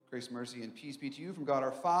Grace, mercy, and peace be to you from God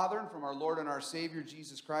our Father and from our Lord and our Savior,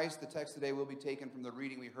 Jesus Christ. The text today will be taken from the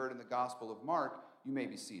reading we heard in the Gospel of Mark. You may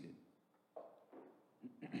be seated.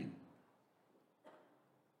 We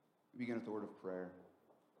begin with the word of prayer.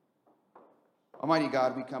 Almighty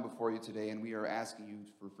God, we come before you today and we are asking you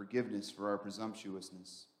for forgiveness for our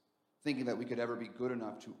presumptuousness, thinking that we could ever be good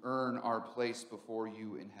enough to earn our place before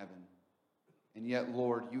you in heaven. And yet,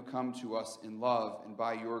 Lord, you come to us in love, and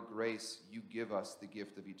by your grace, you give us the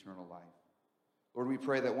gift of eternal life. Lord, we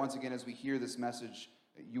pray that once again, as we hear this message,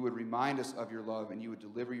 you would remind us of your love, and you would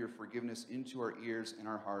deliver your forgiveness into our ears and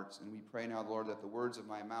our hearts. And we pray now, Lord, that the words of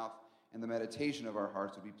my mouth and the meditation of our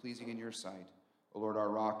hearts would be pleasing in your sight. O Lord, our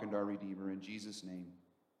rock and our redeemer, in Jesus' name,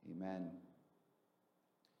 amen.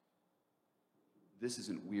 This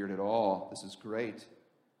isn't weird at all. This is great.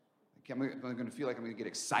 I'm going to feel like I'm going to get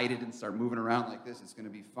excited and start moving around like this. It's going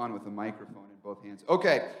to be fun with a microphone in both hands.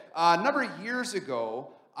 Okay, a number of years ago,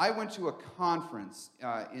 I went to a conference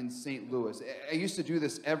in St. Louis. I used to do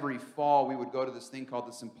this every fall. We would go to this thing called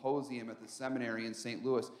the Symposium at the seminary in St.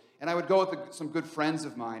 Louis. And I would go with some good friends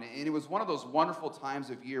of mine. And it was one of those wonderful times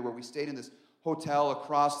of year where we stayed in this hotel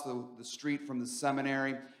across the street from the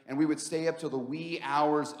seminary. And we would stay up till the wee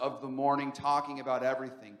hours of the morning talking about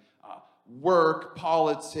everything. Work,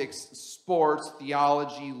 politics, sports,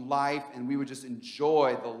 theology, life, and we would just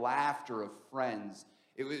enjoy the laughter of friends.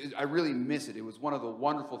 I really miss it. It was one of the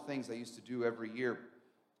wonderful things I used to do every year.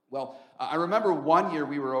 Well, I remember one year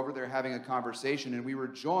we were over there having a conversation, and we were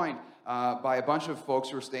joined by a bunch of folks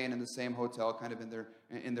who were staying in the same hotel, kind of in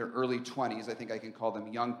their early 20s. I think I can call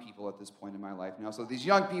them young people at this point in my life now. So these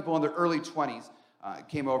young people in their early 20s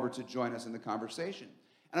came over to join us in the conversation.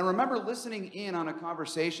 And I remember listening in on a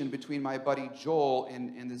conversation between my buddy Joel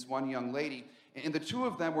and this one young lady, and the two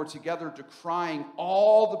of them were together decrying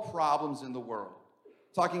all the problems in the world,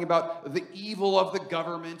 talking about the evil of the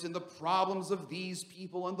government and the problems of these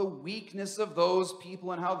people and the weakness of those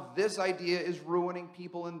people and how this idea is ruining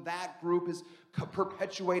people and that group is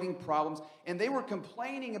perpetuating problems. And they were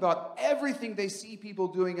complaining about everything they see people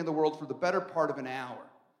doing in the world for the better part of an hour.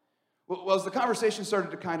 Well, as the conversation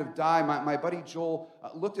started to kind of die, my buddy Joel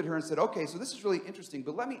looked at her and said, okay, so this is really interesting,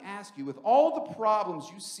 but let me ask you, with all the problems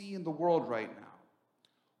you see in the world right now,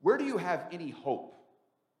 where do you have any hope?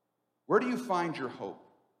 Where do you find your hope?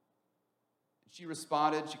 And she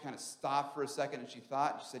responded, she kind of stopped for a second and she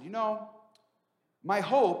thought, she said, my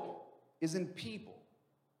hope is in people.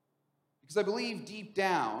 Because I believe deep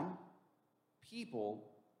down, people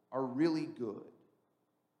are really good.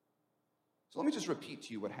 So let me just repeat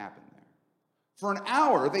to you what happened there. For an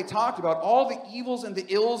hour, they talked about all the evils and the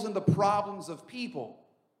ills and the problems of people.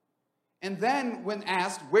 And then when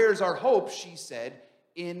asked, where's our hope, she said,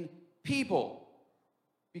 in people.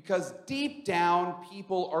 Because deep down,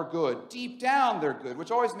 people are good. Deep down, they're good, which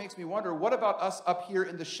always makes me wonder, what about us up here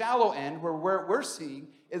in the shallow end where we're seeing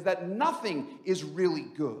is that nothing is really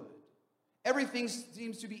good? Everything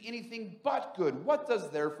seems to be anything but good. What does,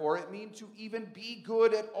 therefore, it mean to even be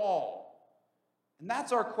good at all? And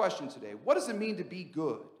that's our question today. What does it mean to be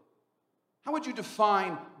good? How would you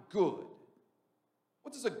define good?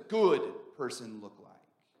 What does a good person look like?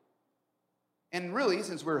 And really,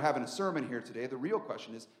 since we're having a sermon here today, the real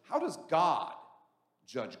question is, how does God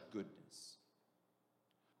judge goodness?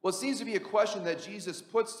 Well, it seems to be a question that Jesus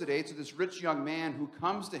puts today to this rich young man who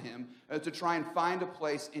comes to him to try and find a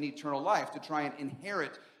place in eternal life, to try and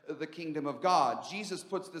inherit the kingdom of God. Jesus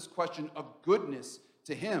puts this question of goodness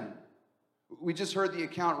to him. We just heard the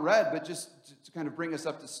account read, but just to kind of bring us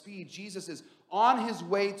up to speed, Jesus is on his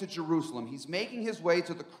way to Jerusalem. He's making his way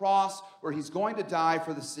to the cross where he's going to die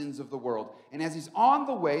for the sins of the world. And as he's on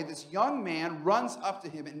the way, this young man runs up to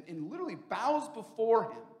him and literally bows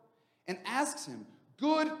before him and asks him,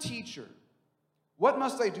 "Good teacher, what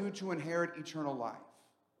must I do to inherit eternal life?"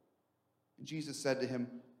 And Jesus said to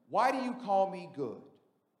him, "Why do you call me good?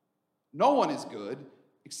 No one is good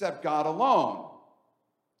except God alone."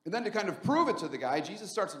 And then to kind of prove it to the guy, Jesus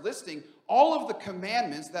starts listing all of the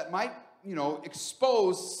commandments that might,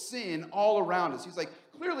 expose sin all around us. He's like,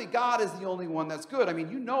 clearly God is the only one that's good. I mean,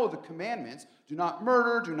 you know the commandments. Do not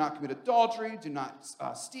murder, do not commit adultery, do not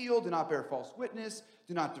steal, do not bear false witness,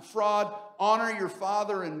 do not defraud, honor your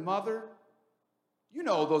father and mother. You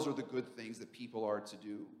know those are the good things that people are to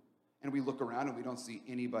do. And we look around and we don't see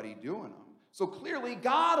anybody doing them. So clearly,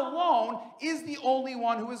 God alone is the only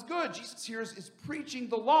one who is good. Jesus here is preaching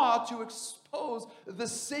the law to expose the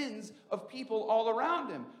sins of people all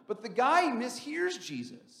around him. But the guy mishears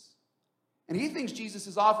Jesus. And he thinks Jesus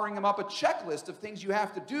is offering him up a checklist of things you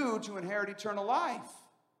have to do to inherit eternal life.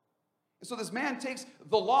 So this man takes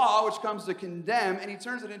the law, which comes to condemn, and he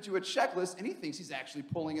turns it into a checklist, and he thinks he's actually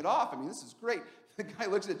pulling it off. I mean, this is great. The guy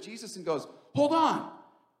looks at Jesus and goes, hold on.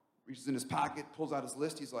 Reaches in his pocket, pulls out his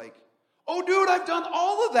list. He's like, oh, dude, I've done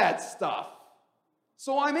all of that stuff.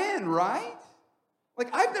 So I'm in, right?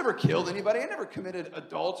 Like, I've never killed anybody. I never committed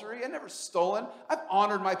adultery. I never stolen. I've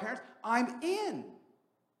honored my parents. I'm in.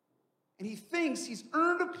 And he thinks he's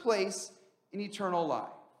earned a place in eternal life.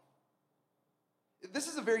 This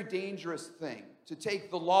is a very dangerous thing, to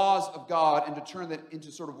take the laws of God and to turn that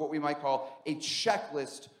into sort of what we might call a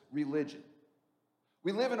checklist religion.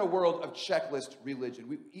 We live in a world of checklist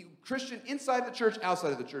religion. Christian, inside the church,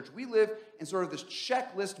 outside of the church, we live in sort of this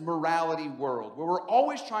checklist morality world where we're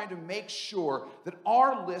always trying to make sure that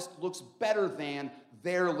our list looks better than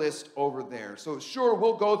their list over there. So sure,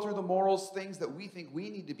 we'll go through the morals, things that we think we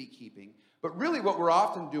need to be keeping, but really what we're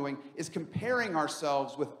often doing is comparing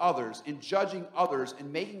ourselves with others and judging others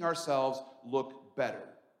and making ourselves look better.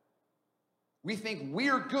 We think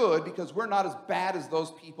we're good because we're not as bad as those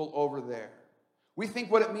people over there. We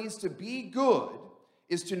think what it means to be good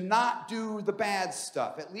is to not do the bad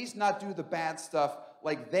stuff, at least not do the bad stuff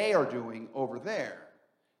like they are doing over there.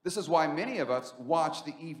 This is why many of us watch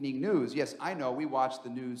the evening news. Yes, I know we watch the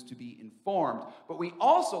news to be informed, but we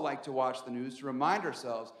also like to watch the news to remind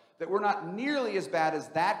ourselves that we're not nearly as bad as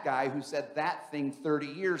that guy who said that thing 30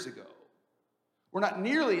 years ago. We're not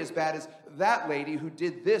nearly as bad as that lady who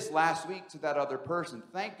did this last week to that other person.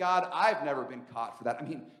 Thank God I've never been caught for that. I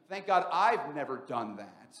mean, thank God I've never done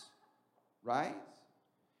that, right?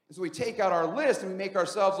 And so we take out our list and we make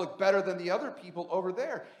ourselves look better than the other people over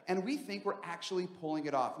there. And we think we're actually pulling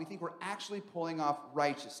it off. We think we're actually pulling off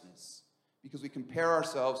righteousness because we compare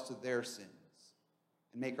ourselves to their sins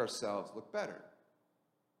and make ourselves look better.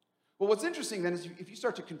 Well, what's interesting then is if you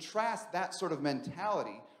start to contrast that sort of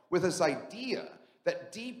mentality with this idea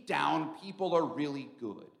that deep down people are really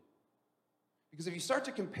good. Because if you start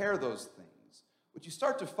to compare those things, what you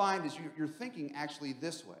start to find is you're thinking actually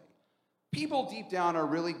this way. People deep down are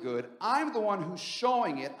really good. I'm the one who's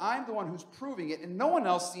showing it. I'm the one who's proving it, and no one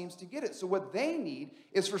else seems to get it. So what they need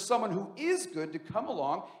is for someone who is good to come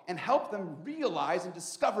along and help them realize and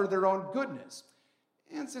discover their own goodness.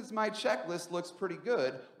 And since my checklist looks pretty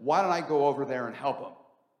good, why don't I go over there and help them?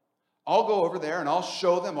 I'll go over there and I'll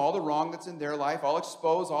show them all the wrong that's in their life. I'll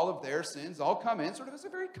expose all of their sins. I'll come in sort of as a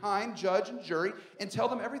very kind judge and jury and tell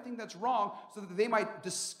them everything that's wrong so that they might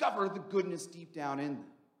discover the goodness deep down in them.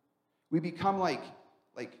 We become like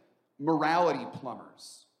morality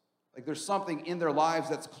plumbers. Like there's something in their lives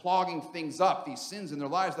that's clogging things up, these sins in their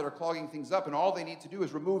lives that are clogging things up, and all they need to do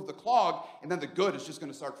is remove the clog, and then the good is just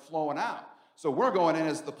going to start flowing out. So we're going in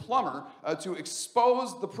as the plumber to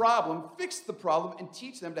expose the problem, fix the problem, and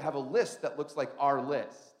teach them to have a list that looks like our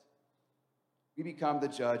list. We become the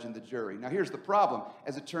judge and the jury. Now here's the problem.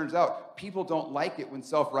 As it turns out, people don't like it when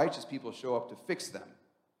self-righteous people show up to fix them.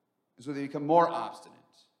 And so they become more obstinate.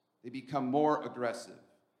 They become more aggressive,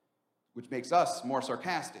 which makes us more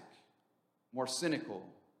sarcastic, more cynical,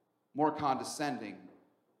 more condescending,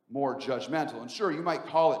 more judgmental. And sure, you might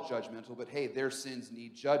call it judgmental, but hey, their sins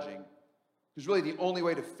need judging. Because really the only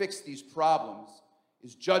way to fix these problems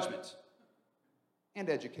is judgment and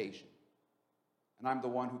education. And I'm the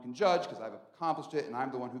one who can judge because I've accomplished it, and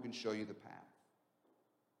I'm the one who can show you the path.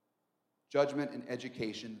 Judgment and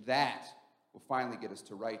education, that will finally get us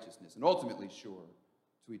to righteousness and ultimately, sure,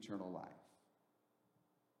 to eternal life.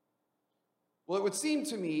 Well, it would seem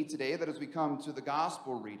to me today that as we come to the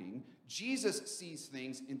gospel reading, Jesus sees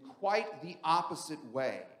things in quite the opposite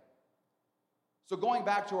way. So going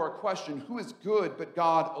back to our question, who is good but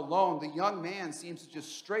God alone, the young man seems to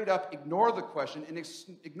just straight up ignore the question and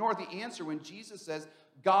ignore the answer when Jesus says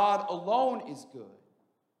God alone is good.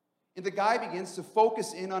 And the guy begins to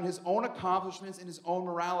focus in on his own accomplishments and his own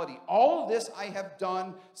morality. All of this I have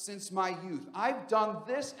done since my youth. I've done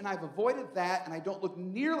this and I've avoided that, and I don't look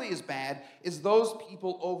nearly as bad as those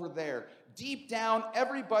people over there. Deep down,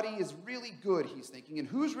 everybody is really good, he's thinking. And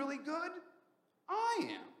who's really good? I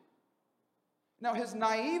am. Now, his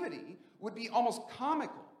naivety would be almost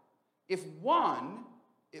comical if, one,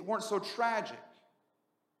 it weren't so tragic,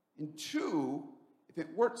 and two, if it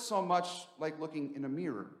weren't so much like looking in a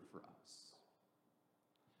mirror for us.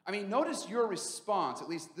 I mean, notice your response, at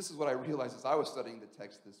least this is what I realized as I was studying the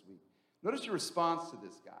text this week. Notice your response to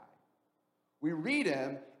this guy. We read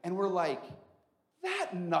him, and we're like,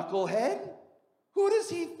 that knucklehead? Who does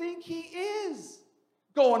he think he is?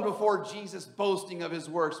 Going before Jesus boasting of his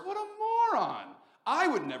works. What a moron. I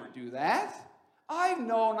would never do that. I've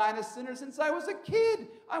known I'm a sinner since I was a kid.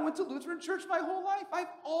 I went to Lutheran church my whole life.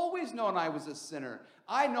 I've always known I was a sinner.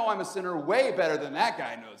 I know I'm a sinner way better than that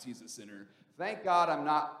guy knows he's a sinner. Thank God I'm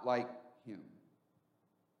not like him.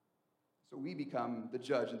 So we become the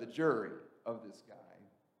judge and the jury of this guy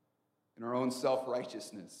in our own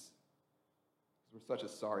self-righteousness. We're such a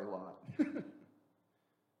sorry lot. But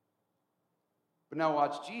now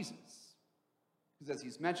watch Jesus. Because as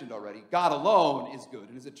he's mentioned already, God alone is good.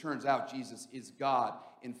 And as it turns out, Jesus is God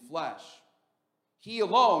in flesh. He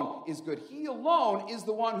alone is good. He alone is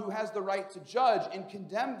the one who has the right to judge and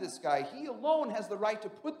condemn this guy. He alone has the right to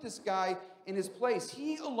put this guy in his place.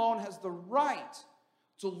 He alone has the right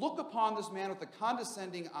to look upon this man with a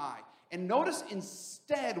condescending eye. And notice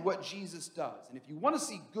instead what Jesus does. And if you want to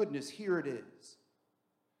see goodness, here it is.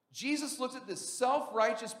 Jesus looks at this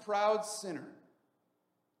self-righteous, proud sinner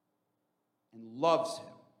and loves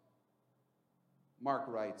him. Mark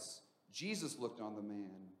writes, Jesus looked on the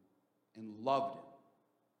man and loved him.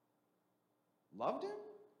 Loved him?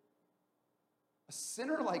 A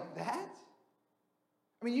sinner like that?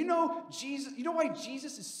 I mean, you know why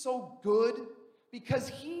Jesus is so good? Because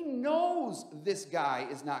he knows this guy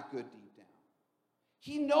is not good deep down.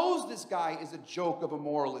 He knows this guy is a joke of a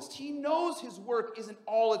moralist. He knows his work isn't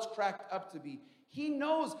all it's cracked up to be. He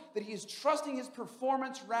knows that he is trusting his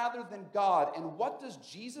performance rather than God. And what does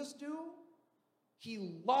Jesus do?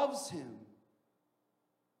 He loves him.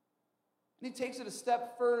 And he takes it a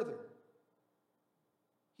step further.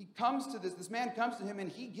 He comes to this man comes to him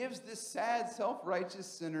and he gives this sad, self-righteous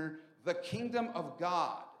sinner the kingdom of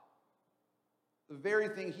God. The very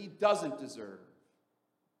thing he doesn't deserve.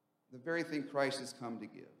 The very thing Christ has come to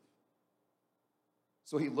give.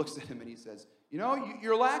 So he looks at him and he says, you know,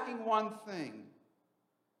 you're lacking one thing.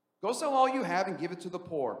 Go sell all you have and give it to the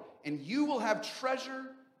poor, and you will have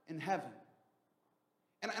treasure in heaven.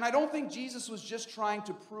 And I don't think Jesus was just trying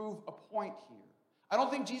to prove a point here. I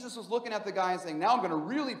don't think Jesus was looking at the guy and saying, now I'm going to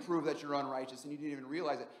really prove that you're unrighteous and you didn't even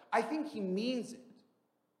realize it. I think he means it.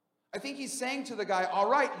 I think he's saying to the guy, all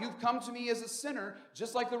right, you've come to me as a sinner,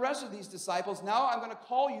 just like the rest of these disciples. Now I'm going to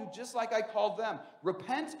call you just like I called them.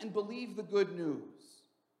 Repent and believe the good news.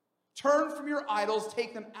 Turn from your idols,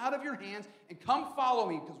 take them out of your hands, and come follow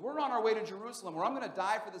me, because we're on our way to Jerusalem, where I'm going to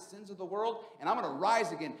die for the sins of the world, and I'm going to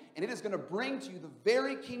rise again, and it is going to bring to you the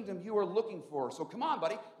very kingdom you are looking for. So come on,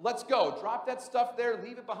 buddy, let's go. Drop that stuff there,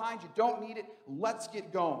 leave it behind. You don't need it. Let's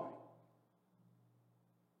get going.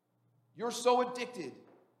 You're so addicted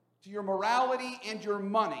to your morality and your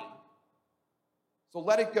money, so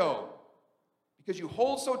let it go. Because you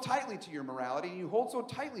hold so tightly to your morality, and you hold so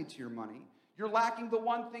tightly to your money, you're lacking the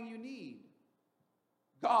one thing you need,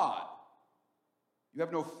 God. You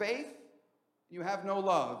have no faith, and you have no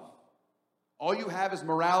love. All you have is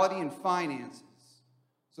morality and finances.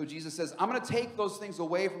 So Jesus says, I'm going to take those things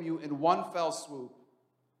away from you in one fell swoop.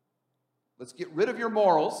 Let's get rid of your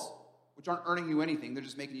morals, which aren't earning you anything. They're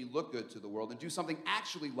just making you look good to the world, and do something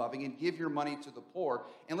actually loving and give your money to the poor.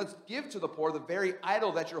 And let's give to the poor the very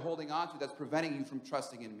idol that you're holding on to that's preventing you from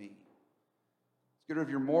trusting in me. Let's get rid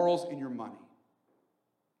of your morals and your money.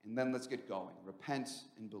 And then let's get going. Repent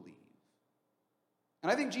and believe.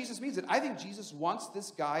 And I think Jesus means it. I think Jesus wants this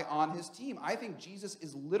guy on his team. I think Jesus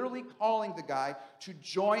is literally calling the guy to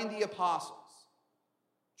join the apostles,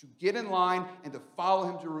 to get in line and to follow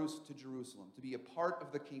him to Jerusalem, to be a part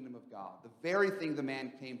of the kingdom of God, the very thing the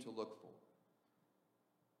man came to look for.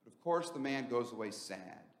 But of course, the man goes away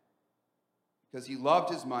sad because he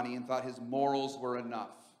loved his money and thought his morals were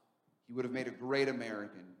enough. He would have made a great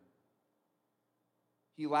American.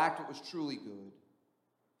 He lacked what was truly good,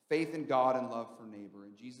 faith in God and love for neighbor,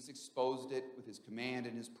 and Jesus exposed it with his command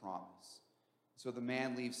and his promise. So the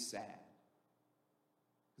man leaves sad,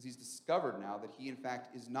 because he's discovered now that he, in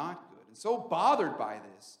fact, is not good. And so bothered by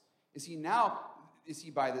this is he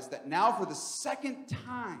that now for the second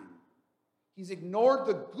time, he's ignored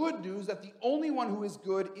the good news that the only one who is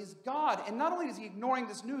good is God. And not only is he ignoring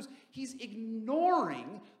this news, he's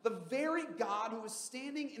ignoring the very God who is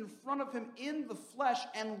standing in front of him in the flesh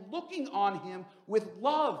and looking on him with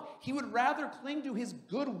love. He would rather cling to his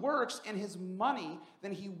good works and his money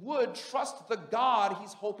than he would trust the God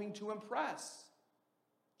he's hoping to impress.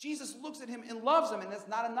 Jesus looks at him and loves him, and that's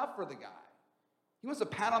not enough for the guy. He wants a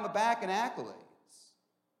pat on the back and accolades.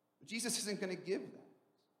 But Jesus isn't going to give that.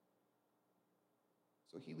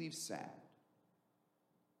 So he leaves sad.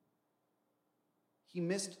 He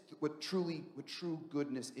missed what true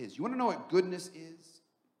goodness is. You want to know what goodness is?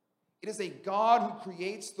 It is a God who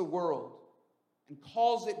creates the world and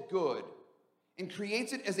calls it good and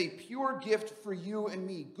creates it as a pure gift for you and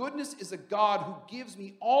me. Goodness is a God who gives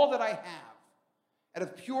me all that I have out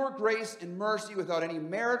of pure grace and mercy without any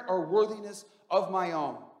merit or worthiness of my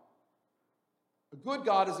own. A good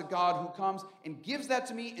God is a God who comes and gives that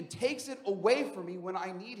to me and takes it away from me when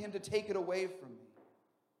I need him to take it away from me.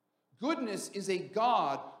 Goodness is a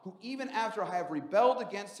God who, even after I have rebelled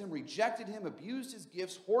against him, rejected him, abused his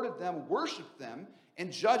gifts, hoarded them, worshiped them,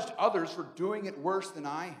 and judged others for doing it worse than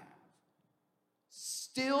I have,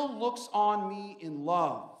 still looks on me in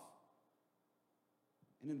love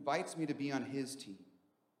and invites me to be on his team.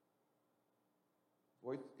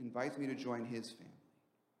 Invites me to join his family.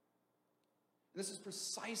 And this is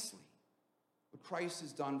precisely what Christ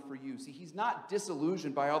has done for you. See, he's not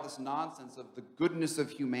disillusioned by all this nonsense of the goodness of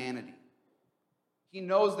humanity. He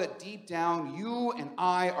knows that deep down you and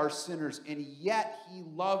I are sinners, and yet he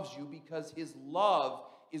loves you because his love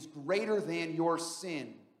is greater than your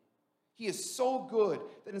sin. He is so good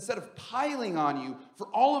that instead of piling on you for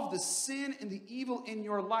all of the sin and the evil in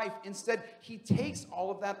your life, instead he takes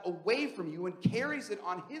all of that away from you and carries it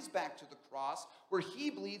on his back to the cross where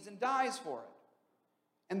he bleeds and dies for it.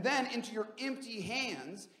 And then into your empty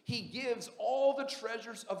hands, he gives all the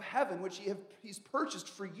treasures of heaven, which he's purchased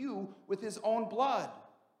for you with his own blood.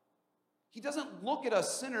 He doesn't look at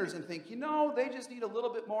us sinners and think, they just need a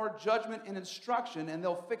little bit more judgment and instruction and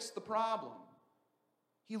they'll fix the problem.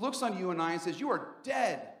 He looks on you and I and says, you are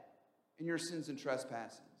dead in your sins and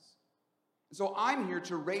trespasses. And so I'm here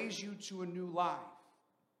to raise you to a new life.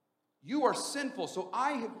 You are sinful, so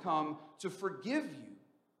I have come to forgive you.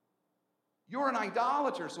 You're an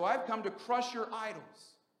idolater, so I've come to crush your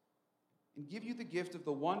idols and give you the gift of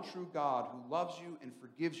the one true God who loves you and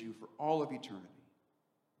forgives you for all of eternity.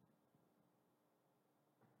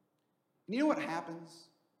 And you know what happens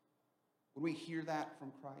when we hear that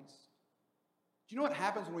from Christ? Do you know what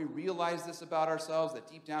happens when we realize this about ourselves,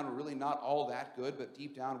 that deep down we're really not all that good, but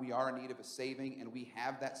deep down we are in need of a saving, and we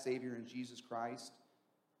have that Savior in Jesus Christ?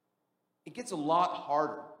 It gets a lot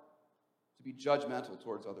harder to be judgmental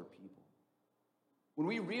towards other people. When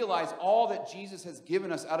we realize all that Jesus has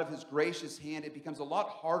given us out of his gracious hand, it becomes a lot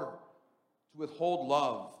harder to withhold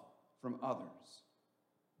love from others.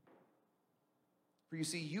 For you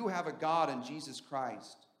see, you have a God in Jesus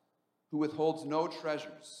Christ who withholds no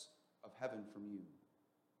treasures of heaven from you.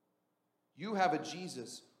 You have a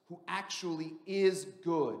Jesus who actually is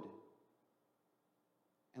good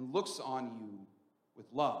and looks on you with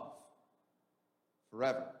love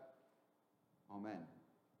forever. Amen.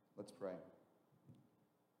 Let's pray.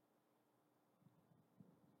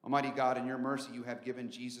 Almighty God, in your mercy you have given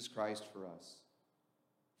Jesus Christ for us.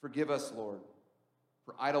 Forgive us, Lord,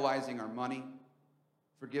 for idolizing our money.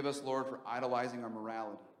 Forgive us, Lord, for idolizing our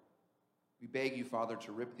morality. We beg you, Father,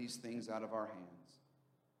 to rip these things out of our hands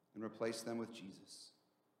and replace them with Jesus,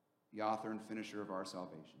 the author and finisher of our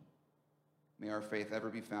salvation. May our faith ever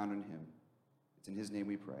be found in him. It's in his name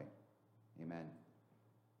we pray. Amen.